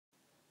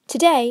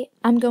Today,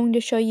 I'm going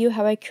to show you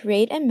how I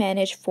create and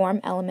manage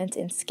form elements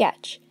in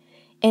Sketch.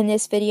 In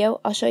this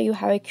video, I'll show you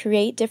how I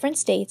create different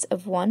states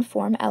of one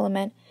form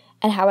element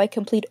and how I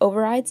complete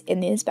overrides in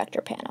the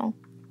inspector panel.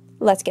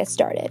 Let's get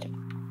started.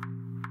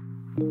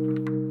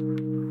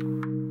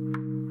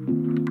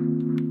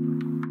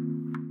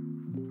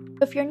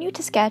 If you're new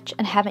to Sketch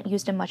and haven't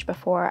used it much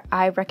before,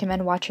 I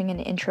recommend watching an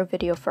intro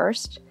video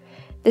first.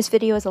 This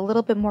video is a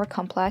little bit more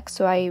complex,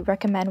 so I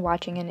recommend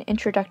watching an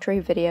introductory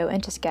video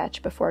into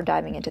Sketch before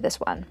diving into this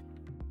one.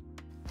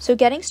 So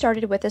getting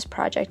started with this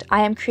project,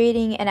 I am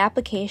creating an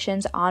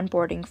application's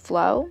onboarding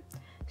flow.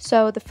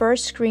 So the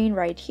first screen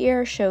right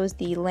here shows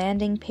the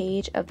landing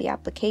page of the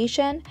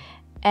application,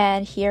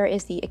 and here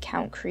is the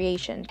account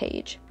creation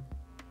page.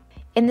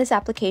 In this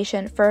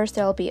application, first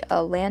there will be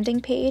a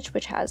landing page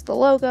which has the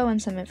logo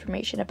and some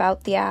information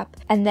about the app,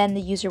 and then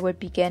the user would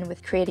begin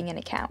with creating an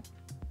account.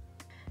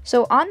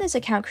 So on this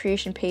account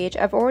creation page,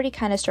 I've already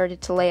kind of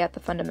started to lay out the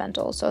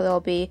fundamentals. So there'll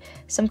be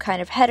some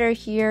kind of header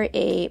here,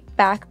 a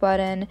back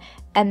button,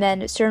 and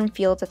then certain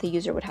fields that the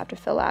user would have to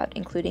fill out,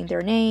 including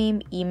their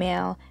name,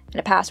 email, and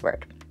a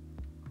password.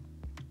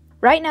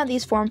 Right now,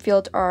 these form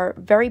fields are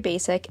very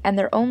basic and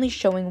they're only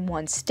showing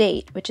one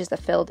state, which is the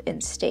filled in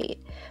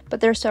state.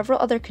 But there are several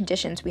other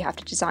conditions we have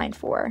to design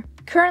for.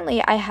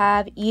 Currently, I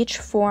have each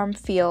form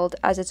field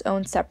as its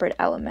own separate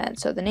element.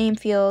 So the name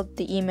field,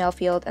 the email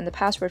field, and the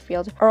password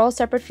field are all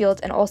separate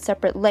fields and all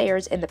separate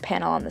layers in the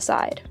panel on the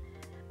side.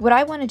 What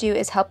I want to do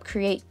is help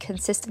create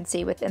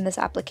consistency within this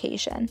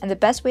application, and the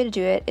best way to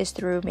do it is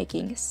through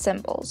making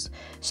symbols.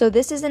 So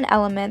this is an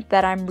element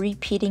that I'm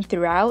repeating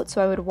throughout,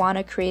 so I would want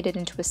to create it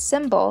into a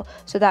symbol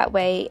so that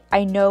way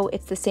I know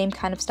it's the same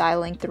kind of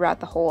styling throughout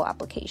the whole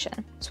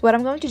application. So what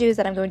I'm going to do is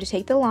that I'm going to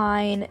take the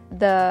line,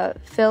 the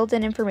filled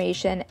in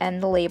information,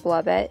 and the label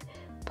of it,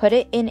 put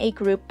it in a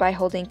group by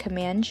holding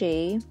Command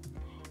G,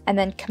 and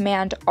then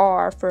Command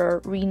R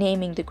for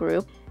renaming the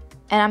group,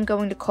 and I'm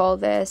going to call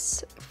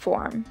this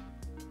form.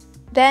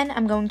 Then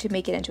I'm going to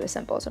make it into a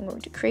symbol. So I'm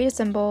going to create a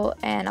symbol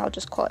and I'll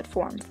just call it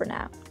form for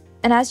now.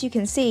 And as you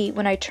can see,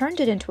 when I turned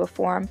it into a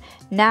form,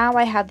 now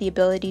I have the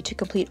ability to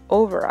complete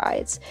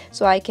overrides.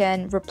 So I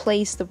can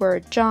replace the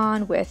word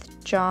John with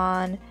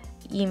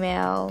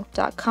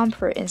johnemail.com,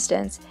 for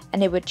instance,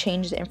 and it would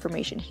change the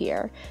information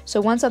here.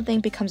 So once something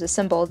becomes a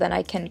symbol, then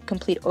I can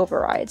complete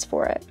overrides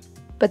for it.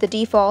 But the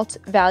default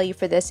value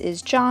for this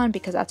is John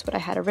because that's what I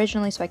had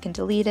originally, so I can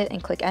delete it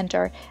and click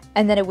enter,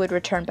 and then it would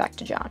return back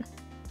to John.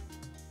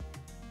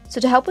 So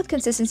to help with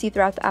consistency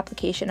throughout the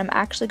application, I'm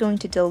actually going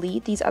to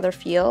delete these other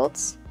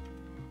fields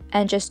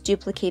and just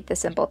duplicate the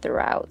symbol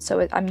throughout.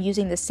 So I'm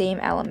using the same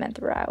element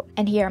throughout.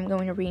 And here I'm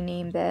going to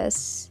rename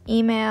this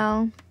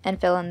email and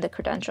fill in the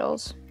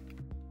credentials.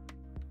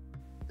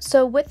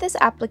 So with this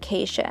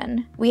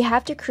application, we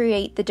have to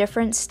create the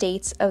different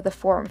states of the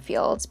form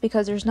fields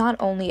because there's not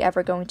only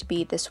ever going to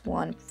be this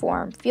one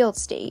form field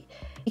state.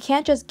 We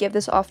can't just give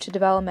this off to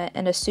development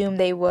and assume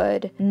they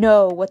would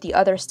know what the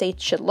other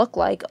states should look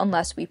like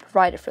unless we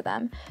provide it for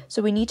them.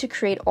 So we need to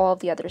create all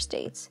of the other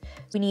states.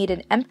 We need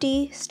an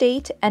empty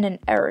state and an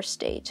error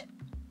state.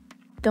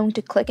 I'm going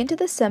to click into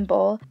the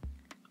symbol.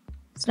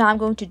 So now I'm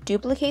going to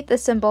duplicate the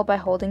symbol by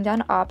holding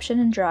down Option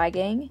and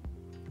dragging,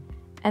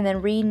 and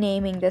then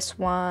renaming this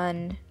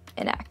one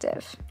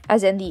inactive,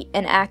 as in the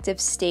inactive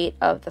state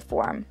of the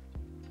form.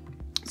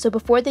 So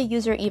before the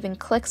user even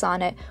clicks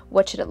on it,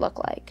 what should it look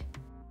like?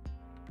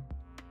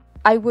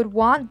 I would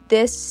want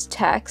this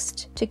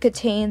text to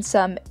contain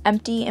some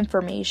empty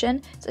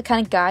information to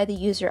kind of guide the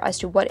user as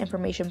to what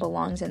information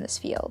belongs in this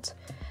field.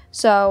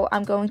 So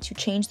I'm going to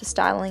change the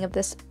styling of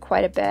this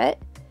quite a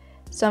bit.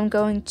 So I'm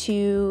going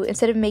to,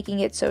 instead of making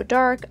it so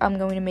dark, I'm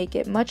going to make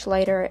it much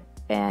lighter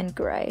and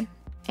gray.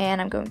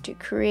 And I'm going to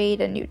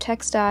create a new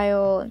text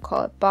style and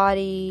call it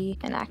body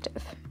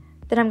inactive.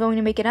 Then I'm going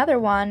to make another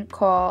one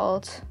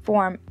called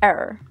form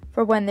error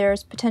for when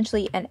there's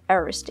potentially an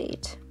error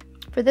state.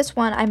 For this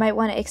one, I might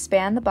want to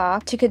expand the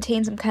box to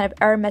contain some kind of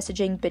error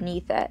messaging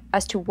beneath it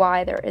as to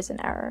why there is an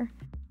error.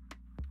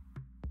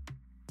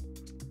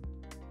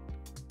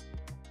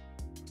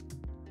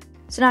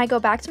 So now I go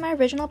back to my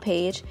original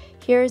page.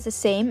 Here is the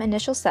same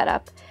initial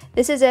setup.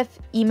 This is if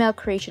email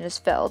creation is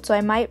filled. So I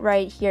might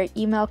write here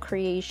email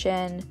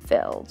creation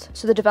filled.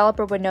 So the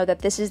developer would know that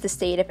this is the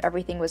state if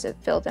everything was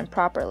filled in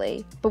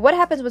properly. But what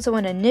happens when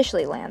someone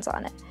initially lands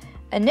on it?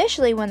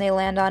 Initially, when they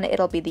land on it,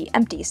 it'll be the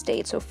empty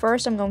state. So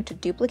first I'm going to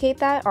duplicate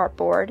that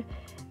artboard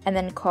and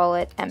then call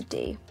it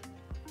empty.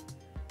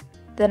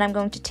 Then I'm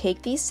going to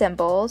take these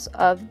symbols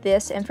of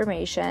this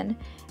information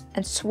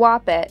and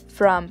swap it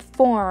from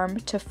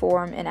form to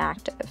form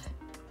inactive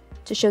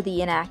to show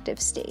the inactive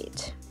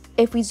state.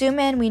 If we zoom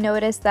in, we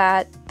notice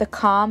that the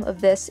COM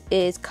of this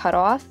is cut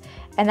off,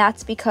 and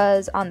that's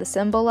because on the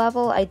symbol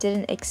level, I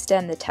didn't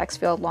extend the text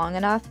field long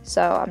enough.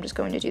 So I'm just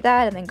going to do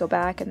that and then go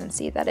back and then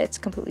see that it's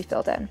completely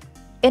filled in.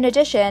 In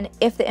addition,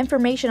 if the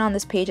information on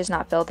this page is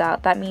not filled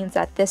out, that means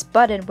that this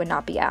button would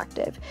not be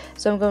active.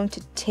 So I'm going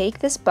to take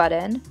this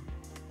button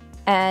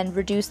and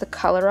reduce the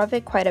color of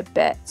it quite a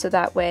bit so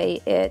that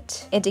way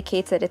it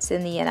indicates that it's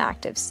in the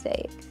inactive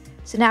state.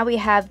 So now we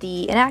have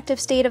the inactive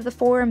state of the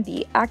form,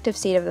 the active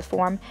state of the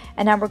form,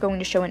 and now we're going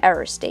to show an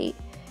error state.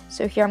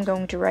 So here I'm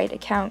going to write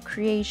account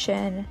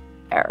creation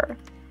error.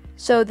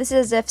 So this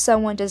is if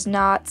someone does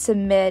not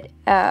submit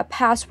a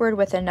password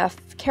with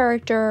enough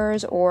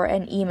characters or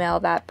an email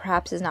that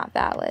perhaps is not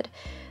valid.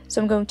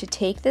 So I'm going to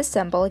take this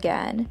symbol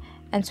again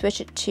and switch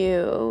it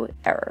to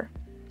error.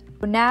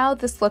 Now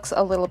this looks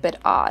a little bit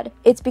odd.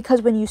 It's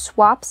because when you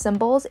swap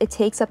symbols, it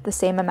takes up the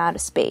same amount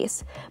of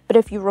space. But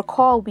if you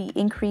recall, we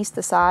increased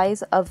the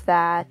size of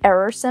that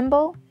error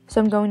symbol.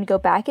 So I'm going to go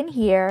back in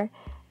here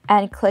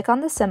and click on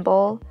the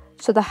symbol.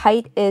 So the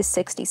height is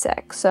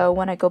 66. So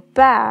when I go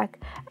back,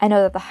 I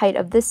know that the height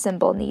of this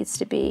symbol needs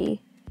to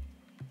be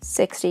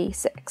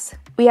 66.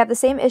 We have the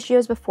same issue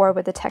as before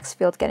with the text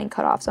field getting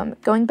cut off. So I'm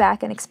going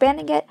back and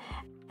expanding it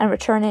and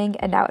returning,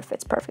 and now it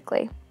fits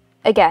perfectly.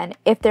 Again,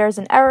 if there's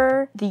an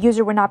error, the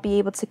user would not be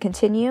able to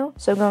continue.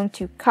 So I'm going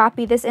to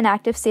copy this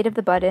inactive state of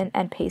the button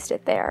and paste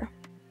it there.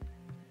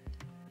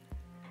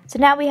 So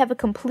now we have a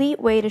complete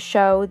way to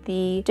show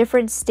the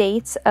different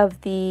states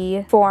of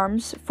the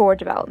forms for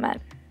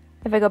development.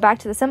 If I go back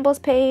to the symbols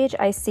page,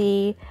 I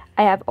see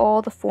I have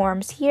all the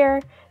forms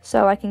here,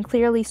 so I can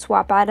clearly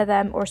swap out of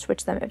them or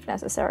switch them if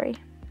necessary.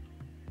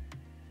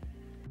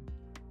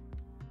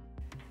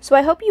 So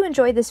I hope you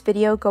enjoyed this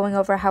video going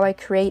over how I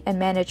create and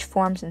manage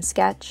forms in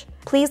Sketch.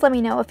 Please let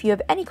me know if you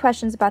have any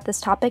questions about this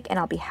topic and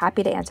I'll be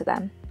happy to answer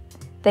them.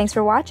 Thanks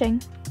for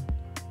watching!